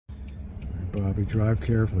Bobby, drive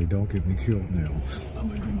carefully. Don't get me killed now. I'm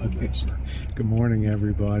going to do my best, sir. Good morning,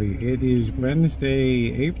 everybody. It is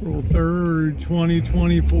Wednesday, April 3rd,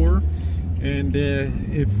 2024. And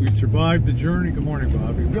if we survive the journey, good morning,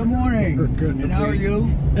 Bobby. Good morning. And how are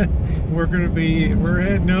you? We're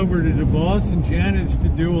heading over to the boss and Janet's to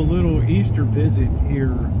do a little Easter visit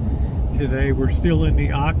here today. We're still in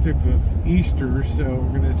the octave of Easter, so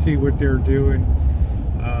we're going to see what they're doing.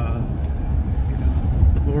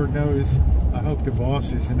 Lord knows, I hope the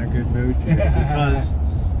boss is in a good mood today because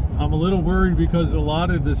I'm a little worried because a lot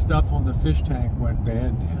of the stuff on the fish tank went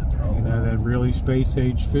bad down there. You know, that really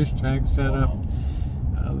space-age fish tank setup.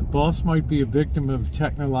 The boss might be a victim of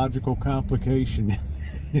technological complication.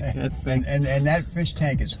 and that fish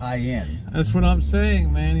tank is high-end. That's what I'm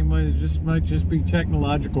saying, man. He might just be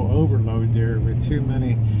technological overload there with too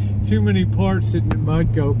many parts that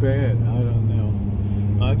might go bad. I don't know.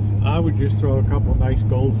 I would just throw a couple nice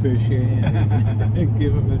goldfish in and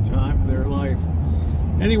give them the time of their life.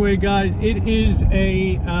 Anyway, guys, it is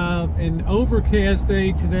an overcast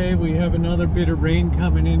day today. We have another bit of rain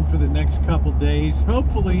coming in for the next couple days.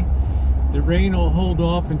 Hopefully, the rain will hold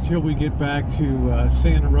off until we get back to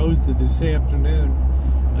Santa Rosa this afternoon.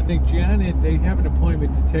 I think Janet, they have an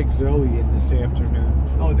appointment to take Zoe in this afternoon.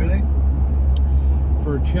 Oh, do they?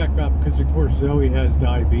 For a checkup, because of course Zoe has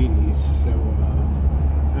diabetes, so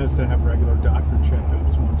has to have regular doctor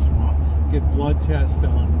checkups once in a while, get blood tests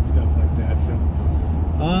done and stuff like that. So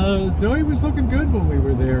Zoe was looking good when we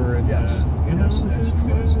were there, and yes,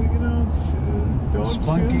 dog's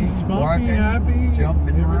spunky, barking, happy,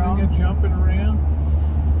 jumping around.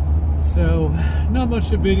 So not much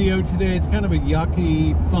to video today. It's kind of a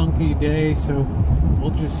yucky, funky day, so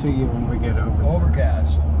we'll just see you when we get over there.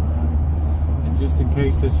 Overcast. And just in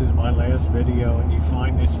case this is my last video and you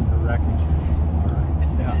find this in the wreckage.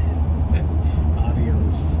 Yeah.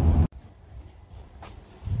 Adios.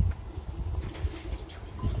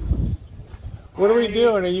 What are we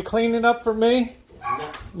doing? Are you cleaning up for me?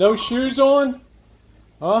 No. No shoes on?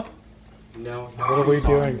 Huh? No. What are we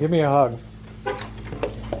doing? Give me a hug.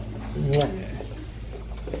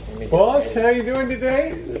 Boss, how you doing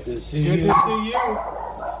today? Good to see Good you. to see you.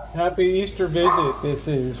 Happy Easter visit. This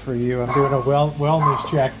is for you. I'm doing a wellness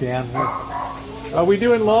check down here. Are we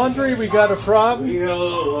doing laundry? We got a problem? We got a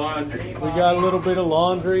little laundry. We got a little bit of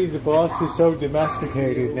laundry. The boss is so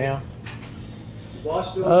domesticated now.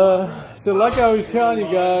 So like I was telling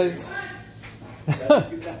you guys, no,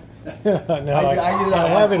 I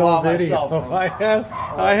have it on video. I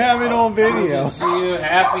have it on video. Good to see you.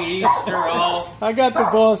 Happy Easter, all. I got the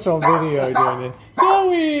boss on video doing it.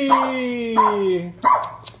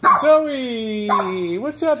 Zoe! Zoe!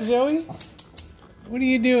 What's up, Zoe? What are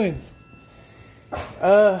you doing?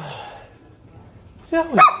 Zoe,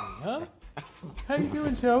 huh? How you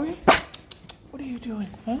doing, Zoe? What are you doing,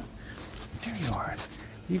 huh? There you are.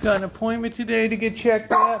 You got an appointment today to get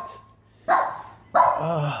checked out?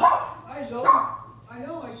 Hi, Zoe. I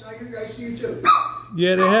know. I see you too.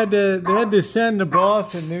 Yeah, they had to send the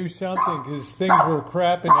boss and do something because things were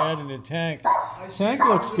crapping out in the tank. Tank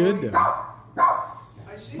looks good though.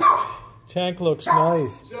 I see you. Tank looks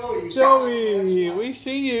nice. Zoe, we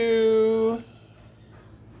see you.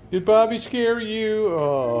 Did Bobby scare you?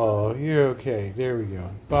 Oh, you're okay. There we go.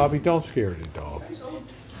 Bobby, don't scare the dog.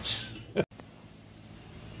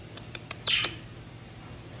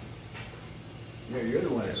 Yeah, you're the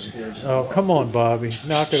one that scares me. Oh, come on, Bobby.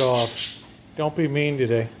 Knock it off. Don't be mean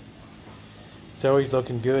today. Zoe's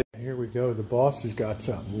looking good. Here we go. The boss has got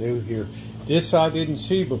something new here. This I didn't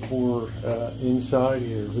see before inside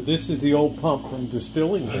here. But this is the old pump from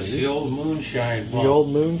distilling. That's the old moonshine pump. The old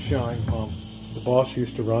moonshine pump. The boss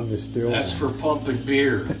used to run distillery. That's for pumping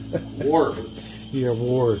beer. Wart. Yeah,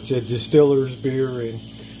 Wart. It's a distiller's beer. And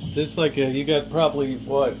it's like you got probably,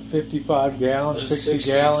 what, 55 gallons, 60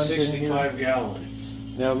 gallons in here? 65 gallons.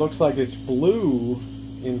 Now it looks like it's blue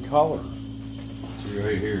in color. It's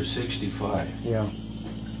right here, 65. Yeah.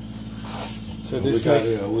 So And this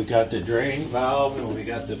we got the drain valve and we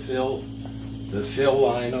got the fill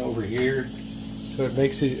line over here. So it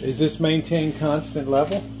makes it. Is this maintained constant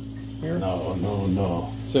level here? No.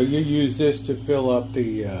 So you use this to fill up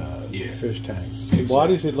the fish tanks. Exactly. Why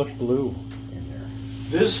does it look blue in there?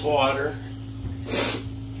 This water,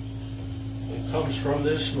 it comes from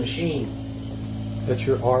this machine. That's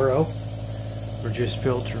your RO, or just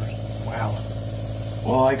filters? Wow.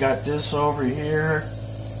 Well, I got this over here.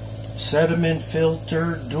 Sediment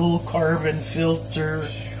filter, dual carbon filter,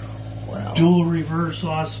 wow. Dual reverse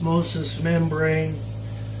osmosis membrane,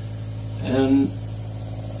 and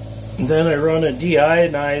then I run a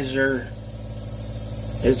deionizer.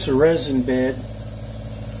 It's a resin bed,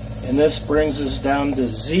 And this brings us down to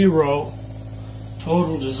 0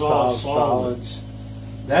 total dissolved solids.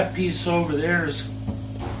 That piece over there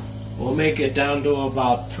will make it down to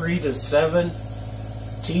about 3 to 7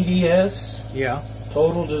 TDS. Yeah.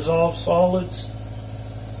 Total dissolved solids.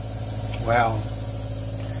 Wow.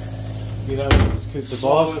 You know, because the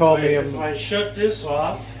boss told me if I shut this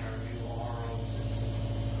off,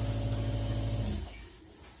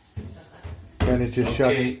 and it just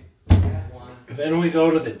shuts. Then we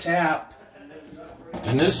go to the tap,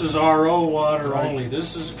 and this is RO water only.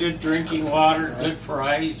 This is good drinking water, good for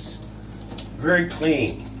ice, very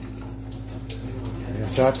clean. Yeah,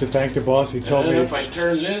 so I have to thank the boss. He told me. If I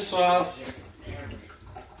turn this off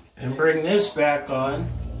and bring this back on,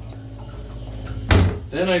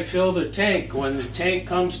 then I fill the tank. When the tank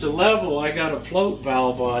comes to level, I got a float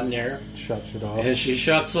valve on there. Shuts it off. And she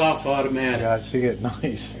shuts off automatic. Yeah, I see it.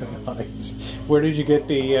 Nice, nice. Where did you get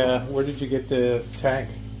the tank?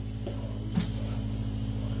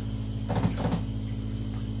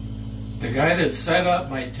 The guy that set up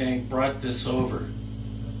my tank brought this over.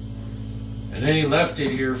 And then he left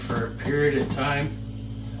it here for a period of time.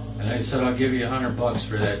 And I said, I'll give you $100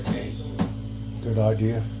 for that tank. Good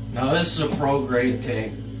idea. Now this is a pro grade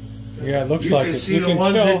tank. Yeah, it looks you like can it. see You the can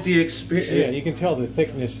ones tell, at the experience. Yeah, you can tell the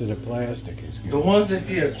thickness of the plastic is good. The ones at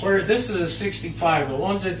the aquarium, this is a 65. The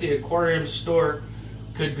ones at the aquarium store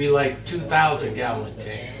could be like 2,000 gallon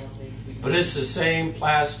tank. But it's the same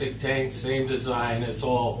plastic tank, same design. It's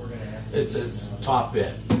top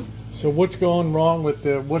end. So what's going wrong with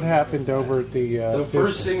what happened over at the? The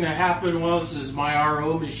first thing that happened was my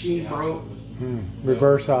RO machine broke.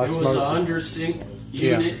 Reverse osmosis. It was an under sink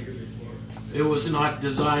unit. Yeah. It was not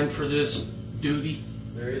designed for this duty.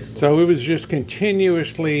 So it was just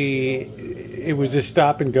continuously, it was a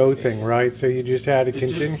stop and go thing, right? So you just had to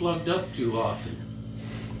continue? It just plugged up too often.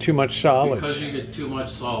 Too much solids. Because you get too much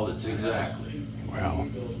solids, exactly. Wow.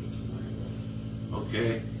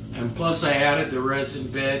 Okay. And plus I added the resin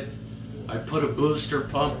bed. I put a booster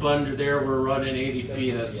pump under there. We're running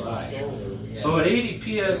 80 PSI. So at 80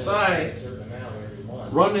 PSI,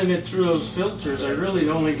 running it through those filters, I really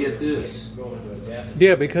only get this.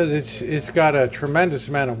 Yeah, because it's got a tremendous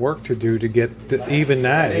amount of work to do to get even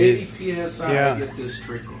that. At 80 PSI, yeah. I get this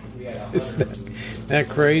trickle. It's that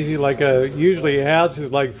crazy? Like usually a house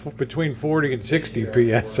is like between 40 and 60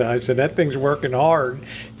 PSI, so that thing's working hard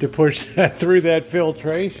to push that through that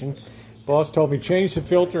filtration. Boss told me change the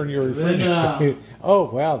filter in your refrigerator. Oh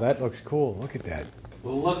wow, that looks cool. Look at that.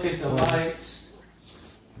 Well, look at the lights.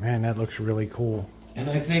 Man, that looks really cool. And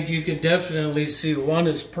I think you can definitely see one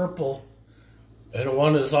is purple and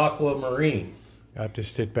one is aquamarine. I have to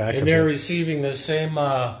sit back. And they're receiving the same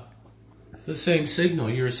signal.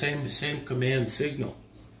 Your same command signal.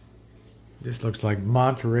 This looks like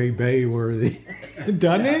Monterey Bay worthy.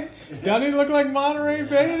 Doesn't it? Doesn't it look like Monterey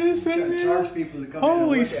Bay? This thing there?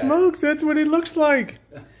 Holy smokes, that's what it looks like.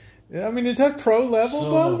 I mean, is that pro level,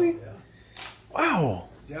 Bobby? Yeah. Wow.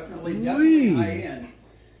 Definitely high end.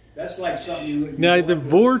 That's like something you would. Now the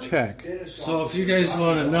Vortex. So if you guys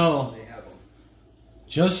want to know,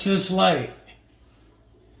 just this light,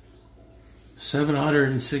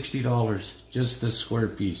 $760, just this square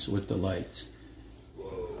piece with the lights.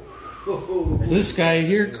 This guy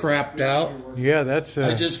here crapped out. Yeah, that's.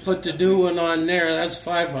 I just put the new one on there. That's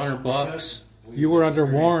 $500. You were under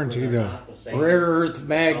warranty though. Rare earth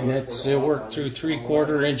magnets. They work through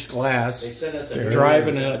 3/4 inch glass. They're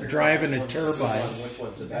driving a turbine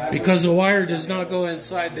because the wire does not go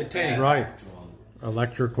inside the tank. Right.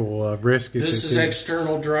 Electrical risk. This is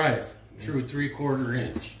external drive through 3/4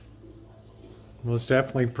 inch. Well, it's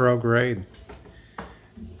definitely pro grade.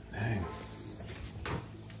 Dang.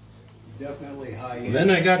 Definitely high end.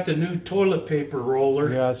 Then I got the new toilet paper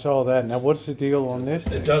roller. Yeah, I saw that. Now, what's the deal on this?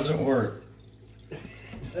 It doesn't work.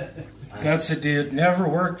 That's the deal. It never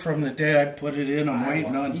worked from the day I put it in. I'm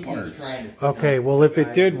waiting on parts. Okay, well, if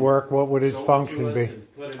it did work, what would its function be?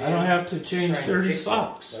 I don't have to change 30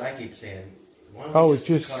 socks. But I keep saying. Oh, it's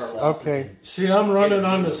just, okay. See, I'm running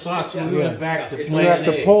on the socks. We went back to plan You have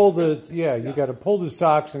to A. pull the, yeah, you got to pull the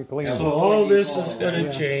socks and clean them. So all this is going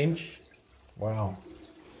to change. Wow.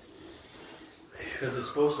 Because it's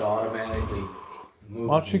supposed to automatically move.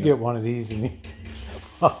 Why don't you get one of these? And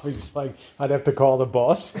like, I'd have to call the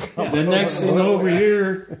boss. The next thing over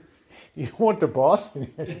here. You want the boss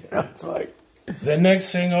in here? It's like. The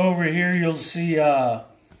next thing over here, you'll see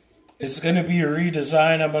it's going to be a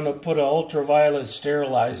redesign. I'm going to put an ultraviolet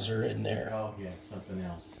sterilizer in there. Oh, yeah, something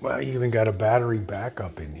else. Well, you even got a battery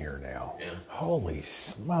backup in here now. Yeah. Holy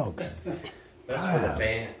smokes. That's for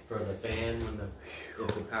the fan, when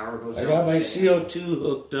if the power goes out. I got my CO2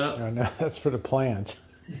 hooked up. No, that's for the plants.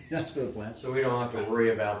 That's for the plants. So we don't have to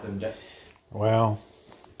worry about them. Well,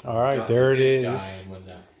 all right, there it is.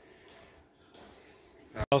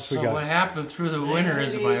 So what happened through the winter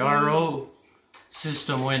is my RO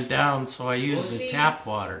system went down, so I used the tap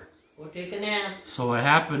water. We'll take a nap. So what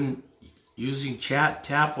happened, using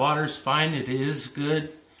tap water's fine, it is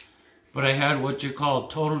good, but I had what you call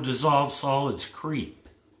total dissolved solids creep.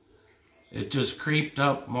 It just creeped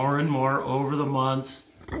up more and more over the months,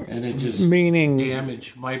 and it just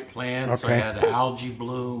damaged my plants. Okay. I had algae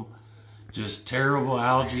bloom, just terrible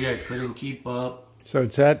algae. I couldn't keep up. So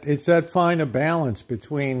it's that fine a balance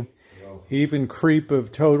between even creep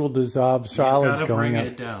of total dissolved solids going up.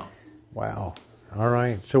 Bring it down. Wow. All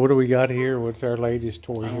right. So what do we got here? What's our latest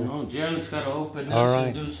toy I here? don't know. Jen's got to open this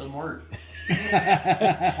and do some work.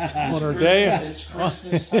 On our day. It's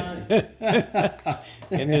Christmas time.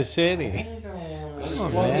 In the city. Let's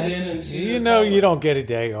plug it in and see. You know you don't get a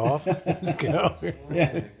day off. Let's go.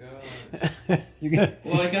 Yeah.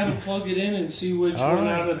 Well, I got to plug it in and see which one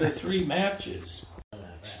out of the 3 matches.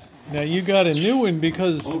 Now you got a new one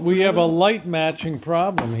because we have a light matching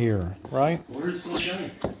problem here, right? Where's the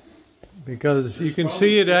gun? Because you can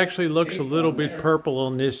see it actually looks a little bit purple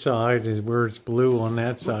on this side where it's blue on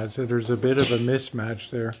that side. So there's a bit of a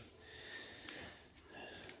mismatch there.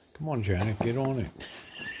 Come on, Janet, get on it.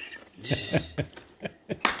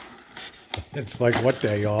 It's like what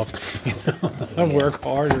day off? I work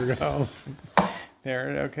harder though.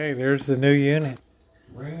 There, okay, there's the new unit.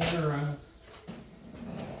 Bring it around.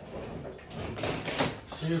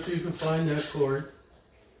 See if you can find that cord.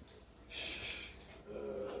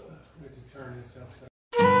 Turn this upside.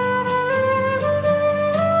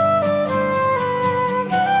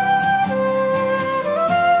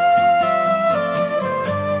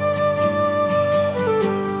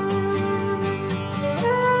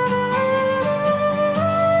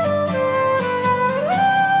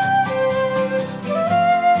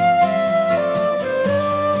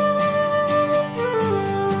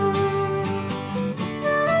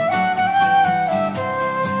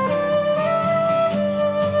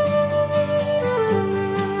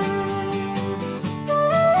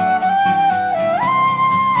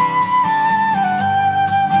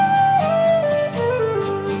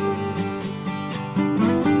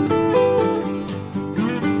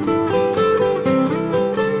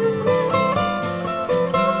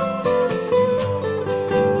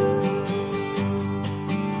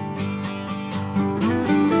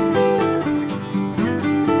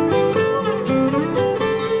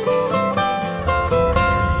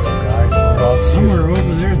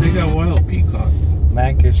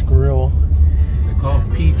 Manka grill. They call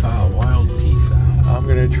it peafowl, wild peafowl. I'm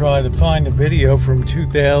going to try to find a video from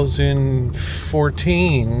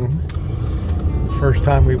 2014. First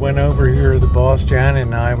time we went over here, the boss, Janet,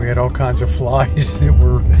 and I, we had all kinds of flies that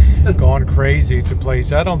were gone crazy at the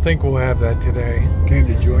place. I don't think we'll have that today. Came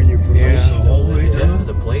to join you for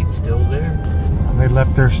The plate's still there. They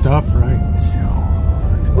left their stuff, right? So.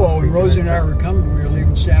 Well, when Rosie and I were coming, we were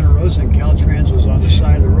leaving Santa Rosa, and Caltrans was on the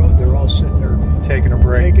side of the road. They're all sitting there taking a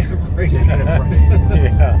break. Yeah.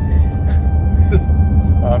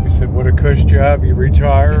 Bobby said, what a cush job. You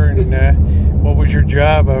retire, and what was your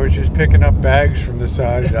job? I was just picking up bags from the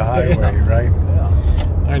side of the highway, right? Yeah.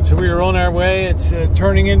 All right, so we are on our way. It's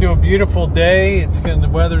turning into a beautiful day. The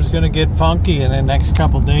weather's going to get funky in the next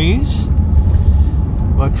couple days.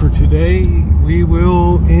 But for today, we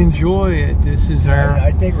will enjoy it. This is our.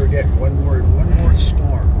 I think we're getting one more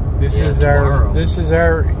storm. This is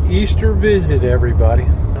our Easter visit, everybody.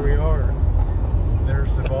 Here we are.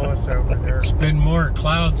 There's the boss over there. It's been more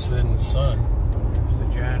clouds than sun. There's the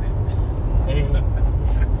Janet.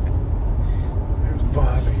 There's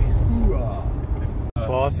Bobby.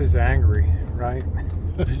 Boss is angry, right?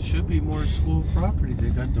 It should be more school property. They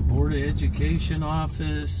got the Board of Education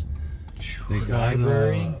office. They got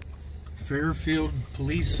Fairfield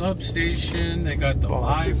Police Substation. They got the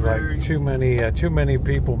library. Like too many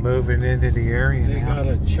people moving into the area. They got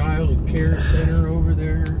a child care center over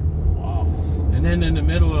there. Wow. And then in the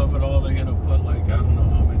middle of it all, they're gonna put like I don't know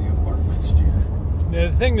how many apartments, Jim.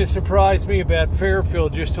 The thing that surprised me about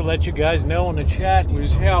Fairfield, just to let you guys know in the chat,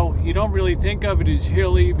 was how you don't really think of it as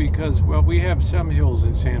hilly because, well, we have some hills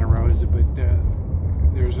in Santa Rosa, but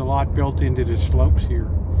there's a lot built into the slopes here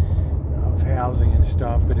of housing and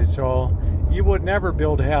stuff. But it's all, you would never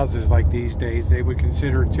build houses like these days. They would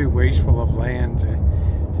consider it too wasteful of land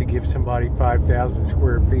to give somebody 5,000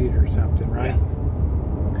 square feet or something, right?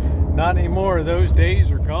 Yeah. Not anymore. Those days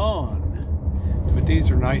are gone. But these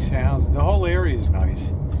are nice houses. The whole area is nice.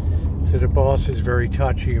 So the boss is very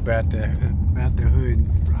touchy about the hood,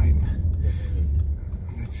 right?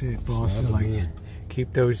 That's it. Boss is like,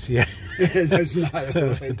 keep those. Yeah. That's not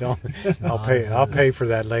really. Don't. I'll pay for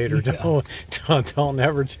that later. Don't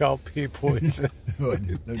ever tell people.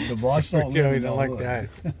 The boss don't like that.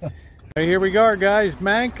 Here we are, guys.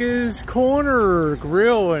 Manka's Corner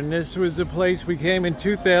Grill, and this was the place we came in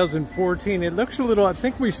 2014. It looks a little. I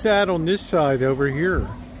think we sat on this side over here.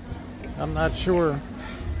 I'm not sure,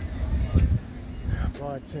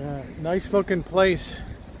 but nice looking place.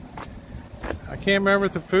 I can't remember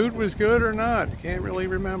if the food was good or not. I can't really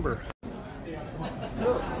remember.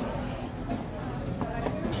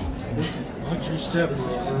 Watch your step.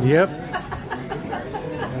 Yep.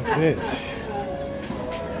 That's it.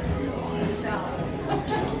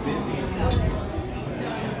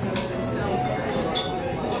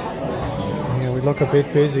 Yeah, we look a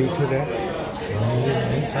bit busy today.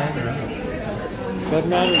 Inside or out? Doesn't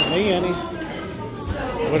matter to me any.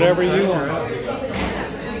 Whatever you want.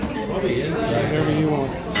 Probably inside. Whatever you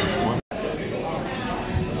want.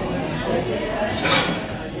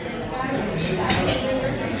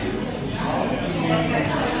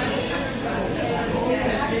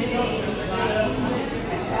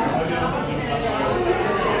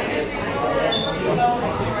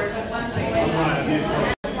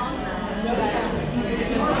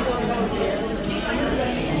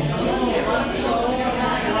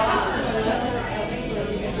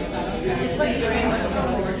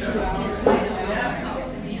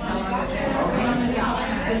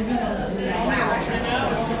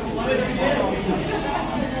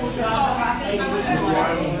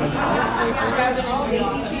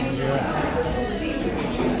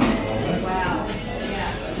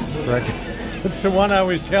 Right. That's the one I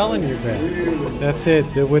was telling you about. That's it,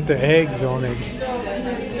 with the eggs on it.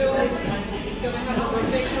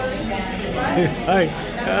 Like,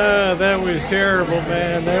 that was terrible,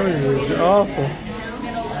 man. That was awful.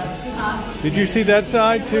 Did you see that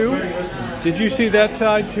side too? Did you see that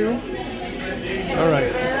side too? All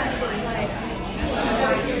right.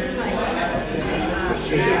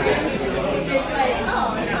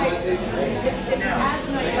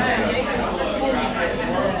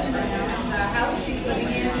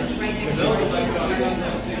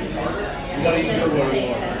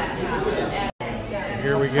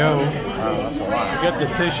 Here we go. We got the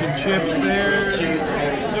fish and chips there.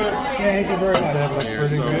 Thank you very much. That looks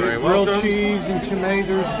pretty good. Grilled cheese and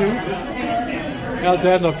tomato soup. How's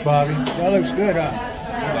that look, Bobby? That looks good, huh?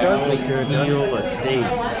 That does look good. Steak.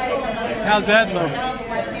 How's that look?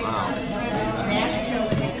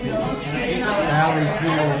 Alley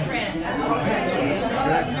peel.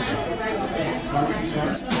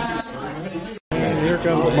 And here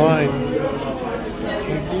comes mine.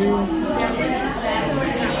 Thank you.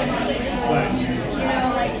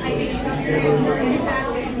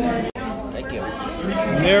 Thank you.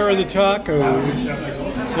 And there are the tacos.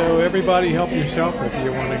 So everybody help yourself if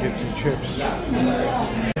you want to get some chips.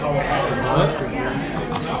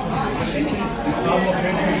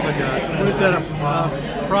 What is that, a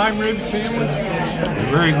prime rib sandwich?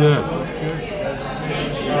 Very good.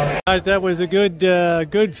 Guys, that was a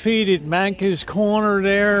good feed at Manka's Corner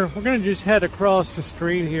there. We're going to just head across the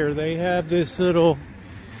street here. They have this little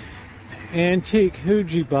antique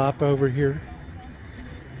hoogie bop over here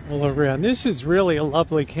all around. This is really a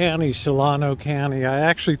lovely county, Solano County. I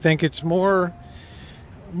actually think it's more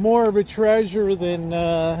of a treasure than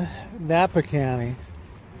Napa County.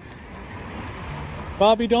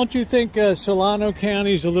 Bobby, don't you think Solano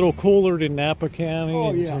County is a little cooler than Napa County?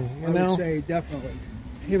 Oh yeah, you I know? would say definitely.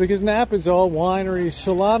 Yeah, because Napa's all wineries.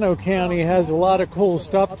 Solano County has a lot of cool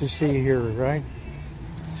stuff to see here, right?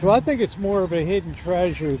 So I think it's more of a hidden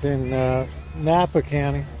treasure than Napa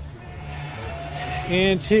County.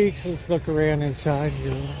 Antiques, let's look around inside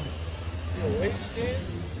here. Way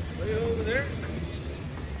over there.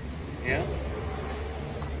 Yeah.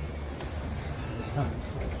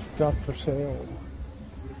 Stuff for sale.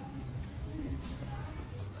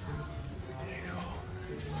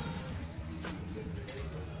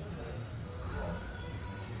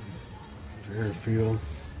 Fairfield.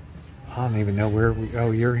 I don't even know where we.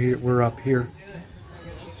 Oh, you're here. We're up here.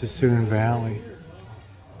 Sassoon Valley.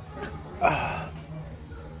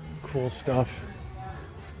 Cool stuff.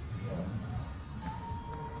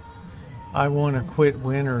 I Want to Quit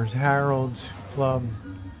Winners, Harold's Club,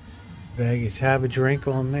 Vegas. Have a drink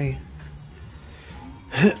on me.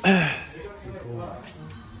 Cool.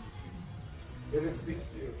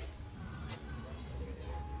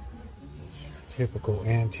 Typical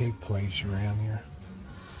antique place around here.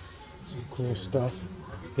 Some cool stuff.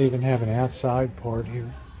 They even have an outside part here.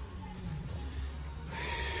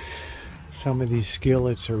 Some of these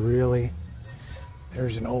skillets are really...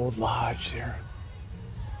 There's an old lodge there.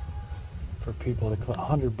 for people to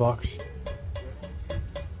 $100.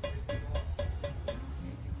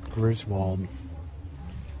 Griswold.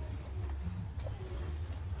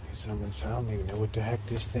 Someone's, I don't even know what the heck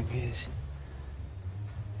this thing is.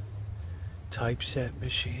 Typeset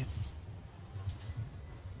machine.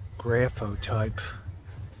 Graphotype.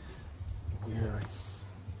 Weird.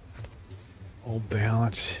 Old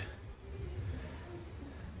Balance.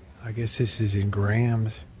 I guess this is in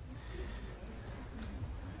grams.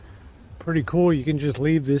 Pretty cool. You can just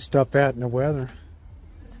leave this stuff out in the weather.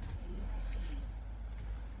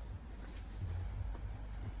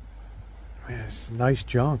 Man, it's nice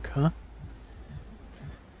junk, huh?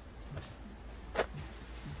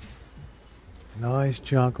 Nice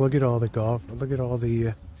junk. Look at all the golf. Look at all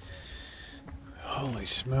the... holy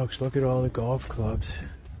smokes, look at all the golf clubs.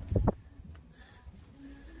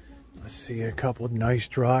 Let's see a couple of nice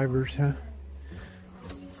drivers, huh?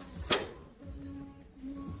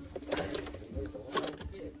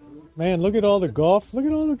 Man, look at all the golf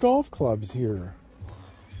clubs here.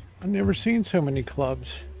 I've never seen so many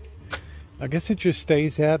clubs. I guess it just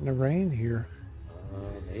stays out in the rain here.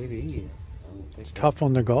 Maybe. It's tough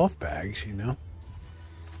on the golf bags, you know.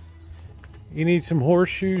 You need some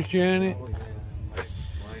horseshoes, Janet?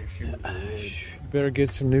 Better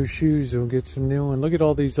get some new shoes. We'll get some new ones. Look at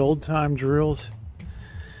all these old-time drills.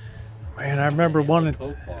 Man, I remember one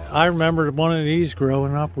of these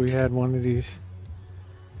growing up. We had one of these.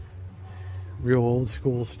 Real old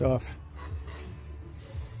school stuff.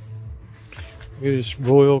 Look at this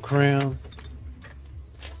Royal Crown.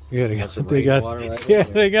 Yeah, they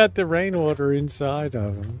got the rainwater inside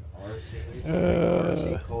of them.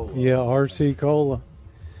 Yeah, RC Cola.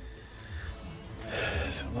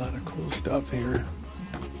 There's a lot of cool stuff here.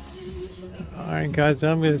 Alright guys,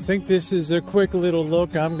 I'm going to think this is a quick little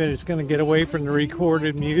look. I'm just going to get away from the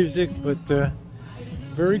recorded music, but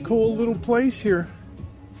very cool little place here.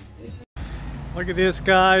 Look at this,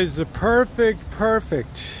 guys. The perfect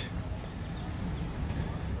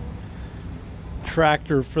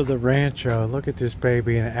tractor for the rancho. Look at this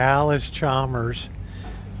baby, an Alice Chalmers.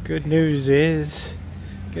 Good news is,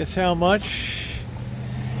 guess how much?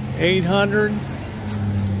 $800.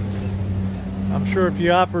 I'm sure if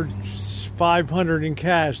you offered $500 in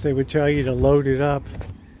cash, they would tell you to load it up.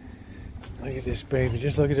 Look at this baby.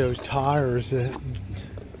 Just look at those tires.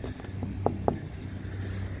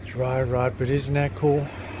 Dry rot, but isn't that cool?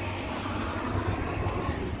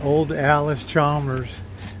 Old Alice Chalmers.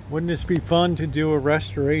 Wouldn't this be fun to do a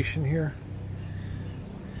restoration here?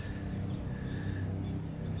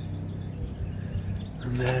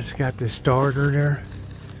 And then it's got the starter there.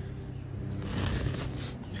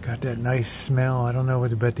 It's got that nice smell. I don't know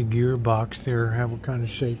what about the gearbox there, what kind of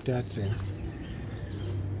shape that's in.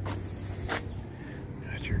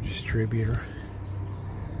 That's your distributor.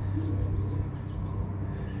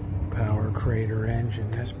 Power Crater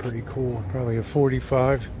engine. That's pretty cool. Probably a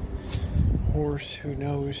 45 horse. Who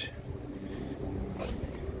knows?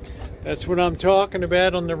 That's what I'm talking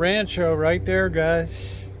about on the rancho right there, guys.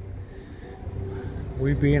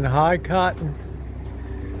 We be in high cotton.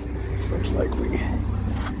 This looks like we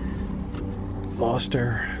lost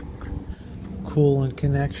our coolant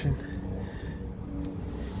connection.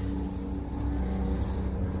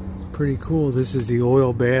 Pretty cool. This is the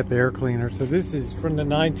oil bath air cleaner. So this is from the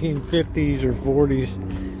 1950s or 40s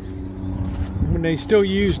when they still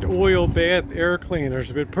used oil bath air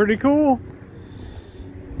cleaners. But pretty cool.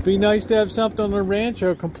 Be nice to have something on the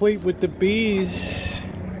rancho complete with the bees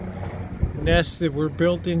nests that were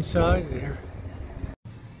built inside there.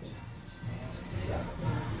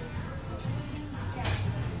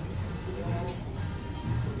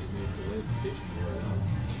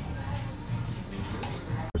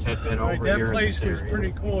 That place was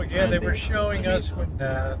pretty cool. Yeah, they were showing us when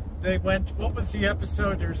they went. What was the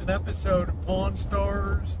episode? There's an episode of Pawn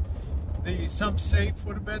Stars. Some safe.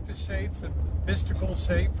 What about the safe? The mystical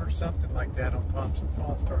safe or something like that on Pawn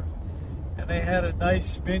Stars. And they had a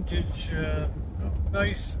nice vintage,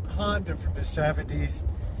 nice Honda from the 70s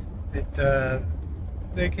that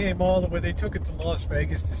they came all the way. They took it to Las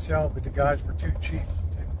Vegas to sell, but the guys were too cheap.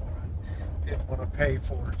 Didn't want to pay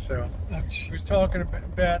for it. So he was talking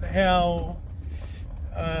about how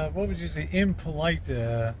what would you say, impolite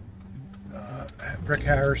Rick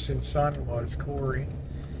Harrison's son was, Corey,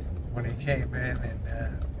 when he came in,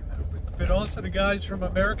 and but also the guys from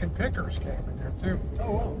American Pickers came in there too.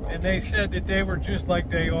 Oh, wow. And they said that they were just like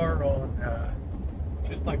they are on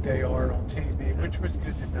TV, which was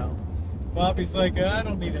good to know. Bobby's like, I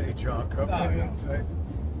don't need any junk. Okay,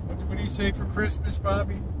 what do you say for Christmas,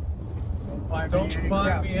 Bobby? Don't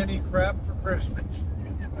buy me any crap for Christmas.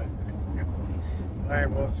 right,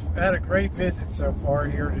 well, we've had a great visit so far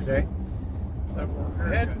here today. So we're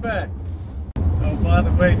heading back. Oh, by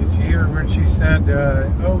the way, did you hear when she said,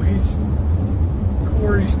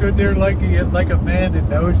 Corey stood there like a man that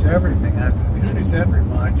knows everything? Who does that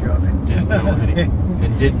remind you of? Didn't know anything.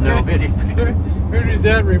 It didn't know anything. Who does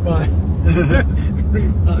that remind you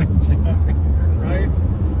of, right?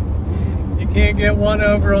 You can't get one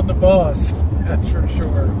over on the boss, that's for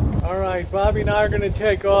sure. All right, Bobby and I are going to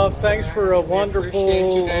take off. Thanks for a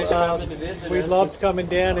wonderful, we loved coming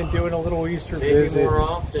down and doing a little Easter visit. More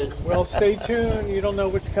often. Well, stay tuned. You don't know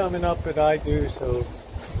what's coming up, but I do, so.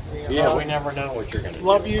 Yeah, we never know what you're going to do.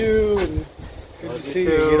 Love you, and good to see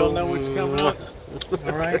you. You don't know what's coming up.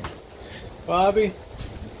 All right. Bobby,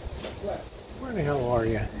 where the hell are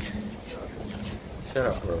you? Shut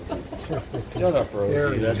up, Rosie. Shut up,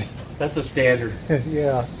 Rosie. That's a standard.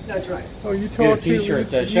 Yeah. That's right. Oh, you talk Get a t-shirt that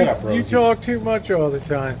says, "Shut up, Rosie." You talk too much all the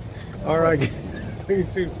time. All right. You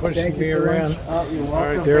keep pushing me around. You're welcome. All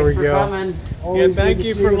right, there we go. Coming. Yeah, thank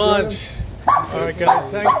you for lunch. All right,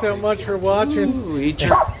 guys. Thanks so much for watching. Ooh, eat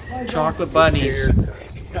your chocolate bunnies.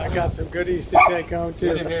 I got some goodies to take home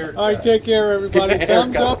too. Get a haircut. All right, take care, everybody. Get a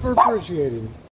Thumbs haircut. up or appreciated.